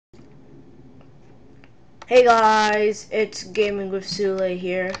Hey guys, it's Gaming with Sule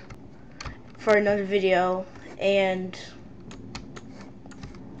here for another video, and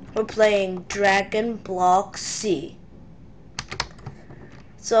we're playing Dragon Block C.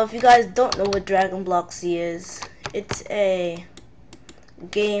 So if you guys don't know what Dragon Block C is, it's a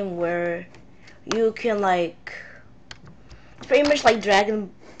game where you can pretty much like Dragon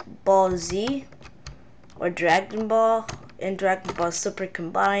Ball Z or Dragon Ball and Dragon Ball Super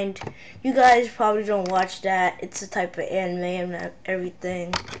combined. You guys probably don't watch that. It's a type of anime and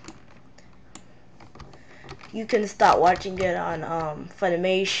everything. You can start watching it on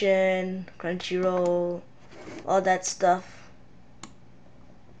Funimation, Crunchyroll, all that stuff.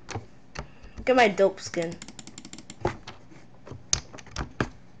 Look at my dope skin.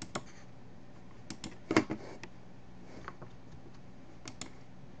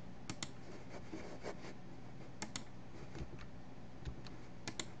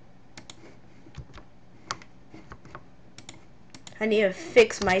 I need to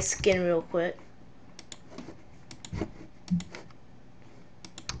fix my skin real quick.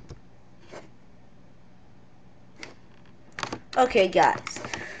 Okay guys,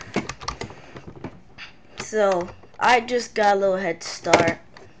 so I just got a little head start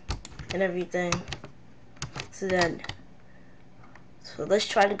and everything. So let's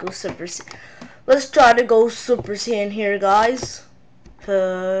try to go Super Saiyan. Let's try to go Super Saiyan here, guys.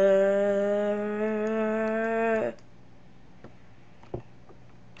 There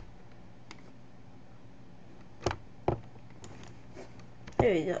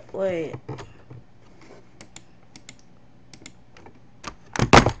we go.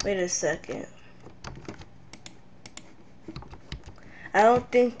 Wait a second. I don't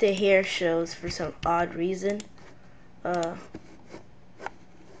think the hair shows for some odd reason.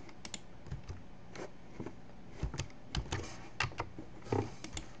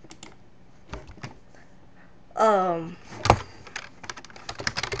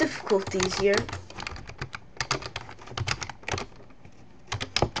 Difficulties here.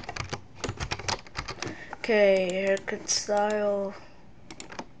 Okay, haircut style.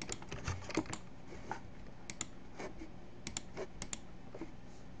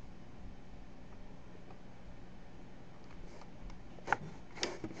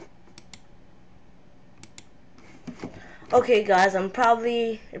 Okay guys, it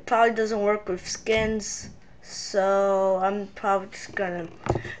probably doesn't work with skins, so I'm probably just gonna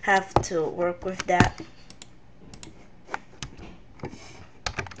have to work with that.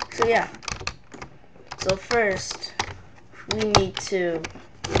 So yeah, so first we need to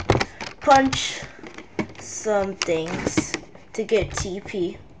punch some things to get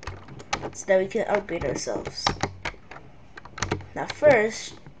TP so that we can upgrade ourselves. Now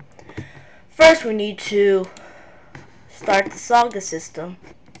first we need to start the Saga system.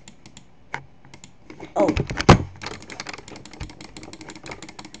 Oh.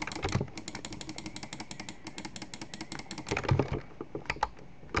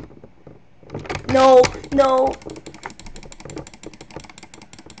 No.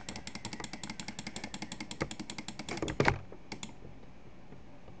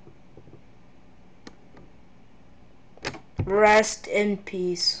 Rest in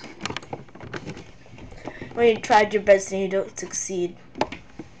peace. When you tried your best and you don't succeed.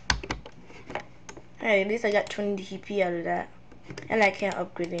 Hey, at least I got 20 TP out of that. And I can't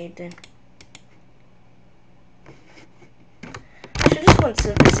upgrade anything. I should just want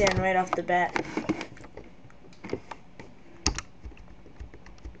Super Saiyan right off the bat.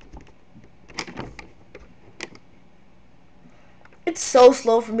 It's so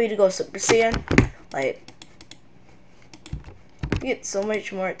slow for me to go Super Saiyan. Like, you get so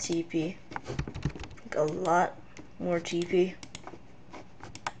much more TP. Like a lot more TP.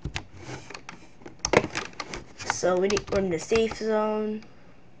 So we're in the safe zone.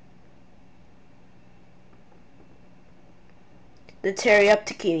 Let's hurry up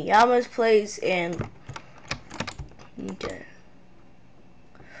to Kiriyama's place and okay.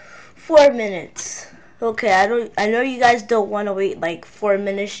 4 minutes. Okay, I know you guys don't want to wait like 4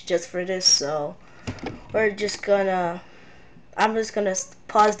 minutes just for this, so I'm just gonna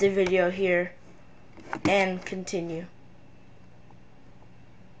pause the video here and continue.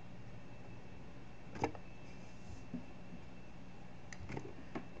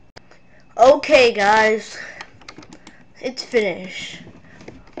 Okay guys, it's finished.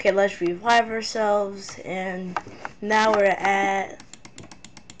 Okay, let's revive ourselves, and now we're at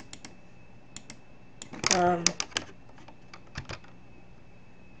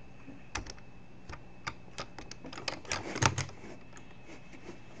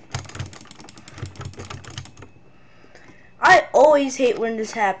I always hate when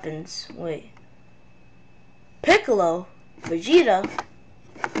this happens. Wait. Piccolo, Vegeta.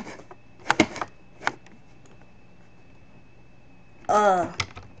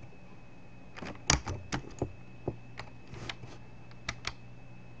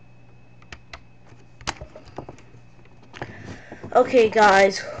 Okay,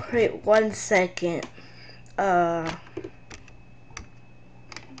 guys, wait 1 second.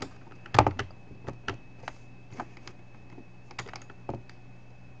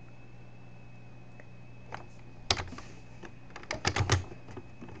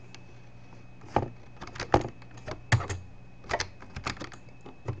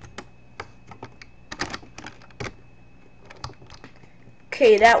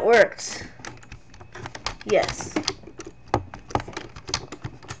 Okay, that worked. Yes.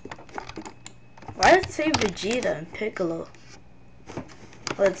 Why did it say Vegeta and Piccolo?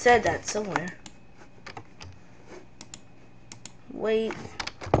 Well, it said that somewhere. Wait.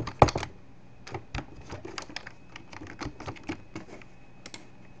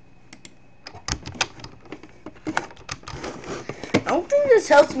 I don't think this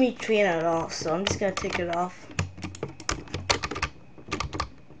helps me train at all, so I'm just gonna take it off.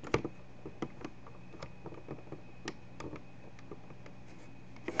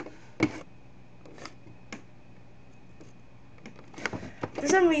 For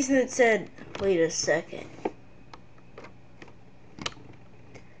some reason it said, wait a second.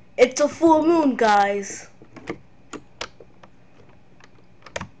 It's a full moon, guys.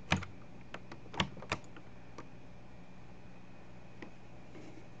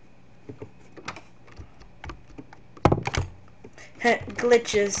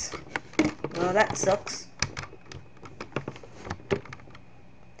 Glitches. Well, that sucks.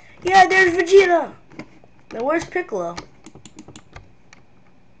 Yeah, there's Vegeta. Now where's Piccolo?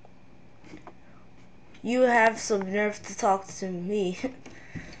 You have some nerve to talk to me.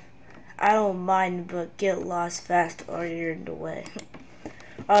 I don't mind, but get lost fast or you're in the way.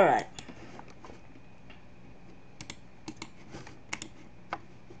 Alright.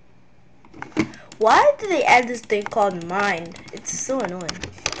 Why did they add this thing called mind? It's so annoying.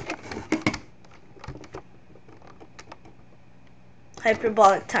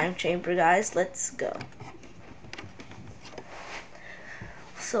 Hyperbolic time chamber, guys. Let's go.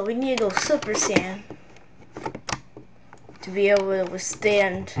 So we need to go Super Saiyan to be able to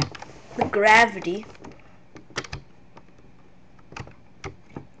withstand the gravity.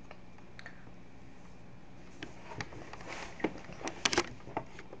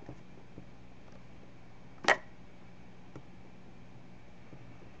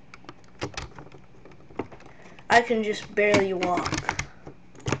 I can just barely walk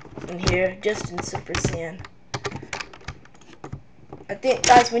in here, just in Super Saiyan. I think,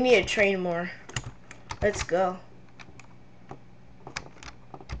 guys, we need to train more. Let's go.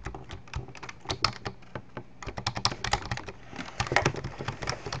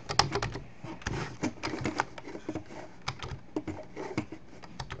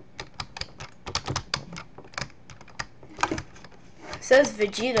 It says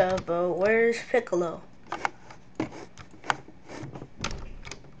Vegeta, but where's Piccolo?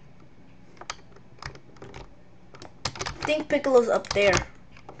 I think Piccolo's up there.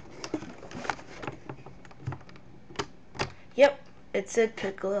 Yep, it said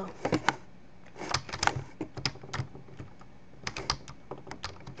Piccolo.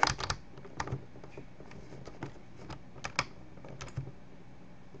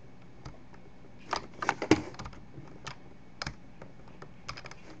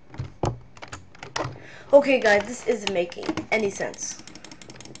 Okay, guys, this isn't making any sense.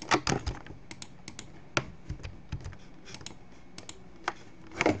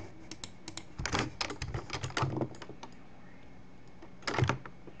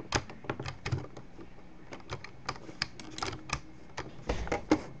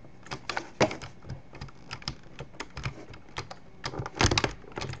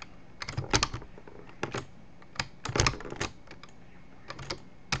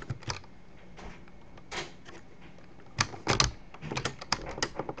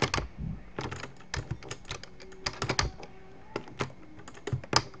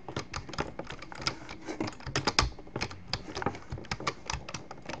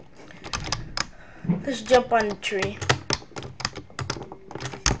 Let's jump on the tree.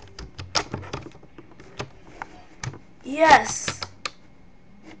 Yes!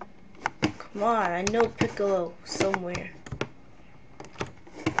 Come on, I know Piccolo somewhere.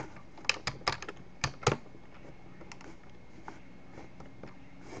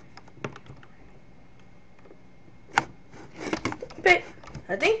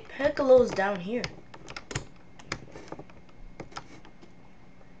 I think Piccolo's down here.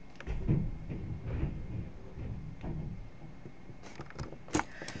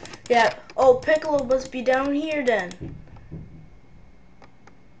 Yeah. Oh, Piccolo must be down here then.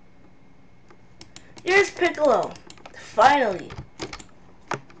 Here's Piccolo. Finally.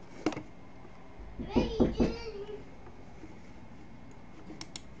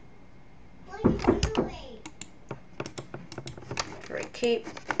 For a cape.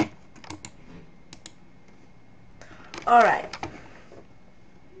 Alright.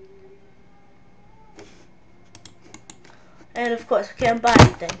 And of course, we can't buy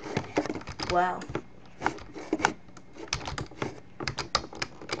anything. Wow.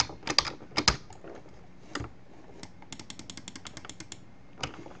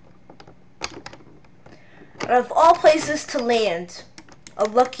 Out of all places to land, a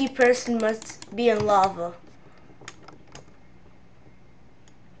lucky person must be in lava.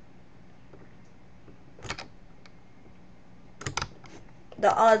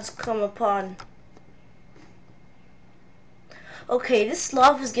 The odds come upon. Okay, this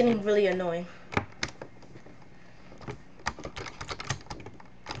lava is getting really annoying.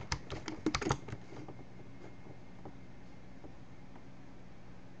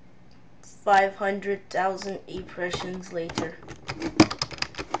 $500,000 impressions later.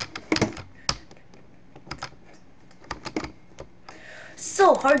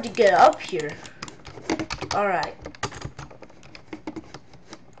 So hard to get up here. Alright.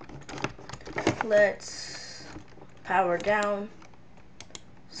 Let's power down.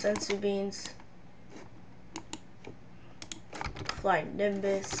 Sensu beans. Flying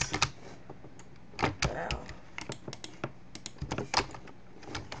Nimbus. Wow.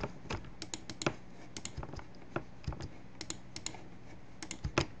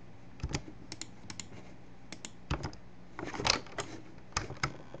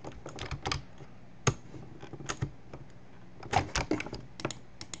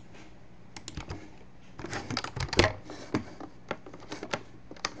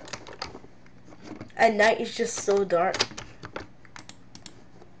 At night it's just so dark.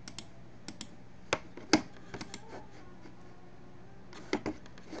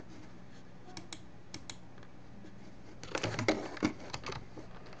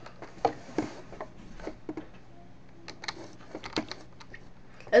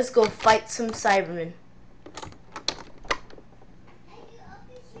 Let's go fight some Cybermen.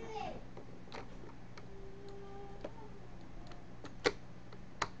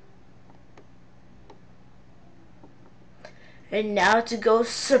 And now to go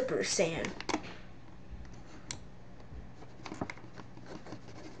Super Saiyan.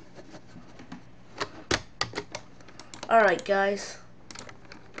 Alright guys.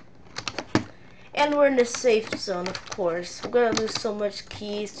 And we're in the safe zone, of course. I'm gonna lose so much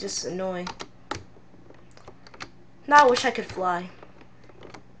keys, just annoying. Now I wish I could fly.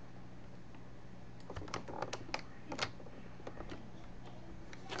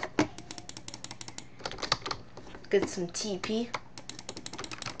 Get some TP.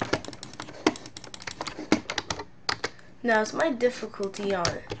 Now is my difficulty on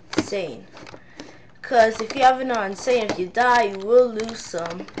insane? Cause if you have it on insane, if you die, you will lose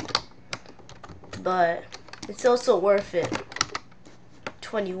some. But it's also worth it.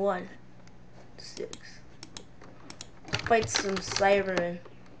 21. 6. Fight some Cybermen.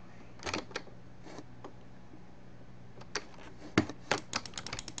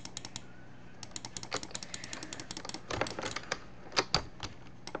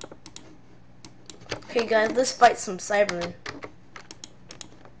 Okay guys, let's fight some Cybermen.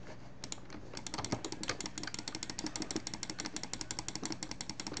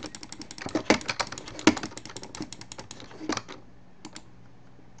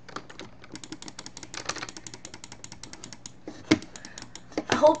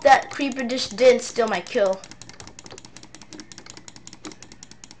 I hope that Creeper Dish didn't steal my kill.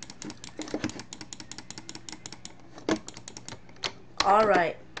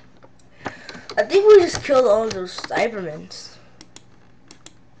 Alright. I think we just killed all those Cybermen.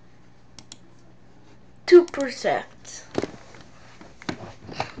 2%.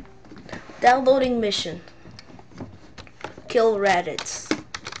 Downloading mission. Kill Raditz.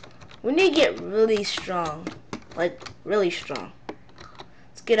 We need to get really strong. Like, really strong.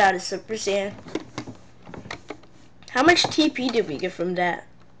 Let's get out of Super Saiyan. How much TP did we get from that?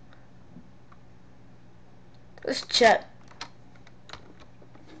 Let's check.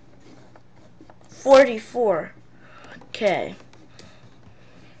 44. Okay.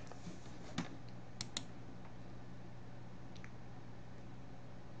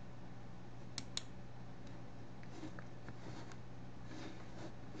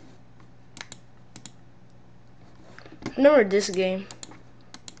 Remember this game.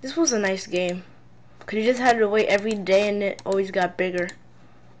 This was a nice game. Cause you just had to wait every day and it always got bigger.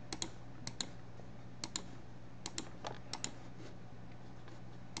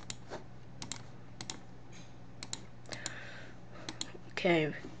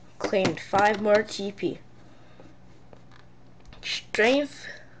 Okay, claimed 5 more TP. Strength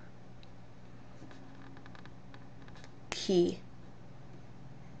key.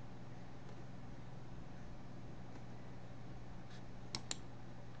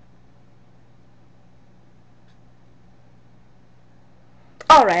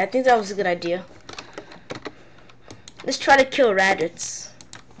 Alright, I think that was a good idea. Let's try to kill Raditz.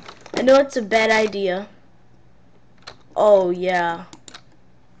 I know it's a bad idea. Oh, yeah.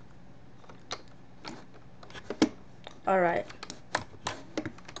 Alright.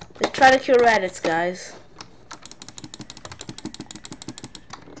 Let's try to kill Raditz, guys.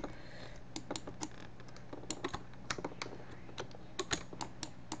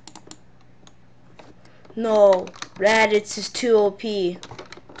 No, Raditz is too OP. Yo,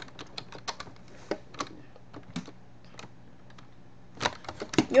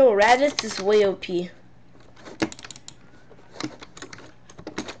 Raditz is way OP.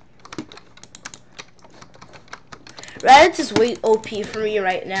 Raditz is way OP for me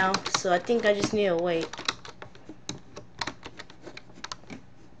right now, so I think I just need to wait.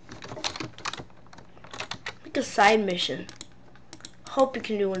 Like a side mission. Hope you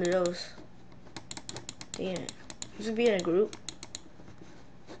can do one of those. Damn it. Does it be in a group?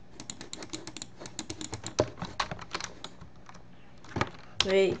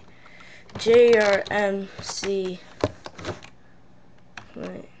 Wait. JRMC.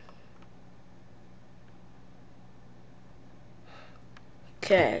 Right.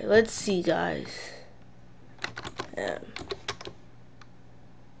 Okay, let's see, guys.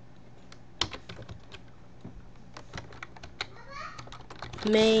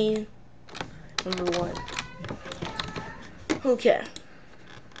 Main number 1. Okay.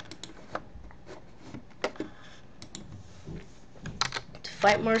 To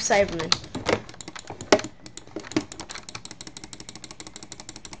fight more Cybermen.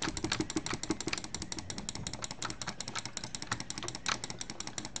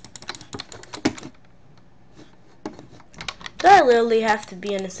 Do I literally have to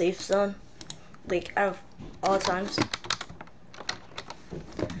be in a safe zone? Like, at all times?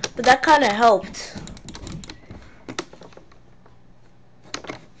 But that kind of helped.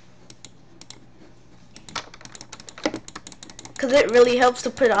 Because it really helps to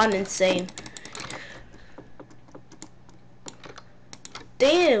put on insane.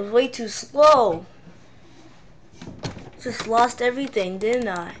 Damn, way too slow. Just lost everything, didn't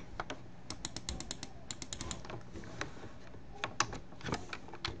I?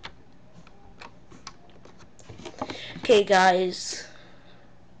 Okay, guys.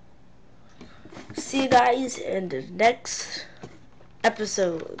 See you guys in the next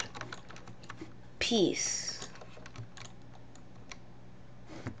episode. Peace.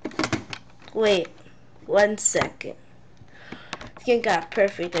 Wait, 1 second. I think I got a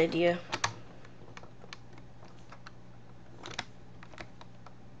perfect idea.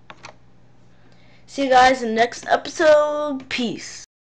 See you guys in the next episode. Peace.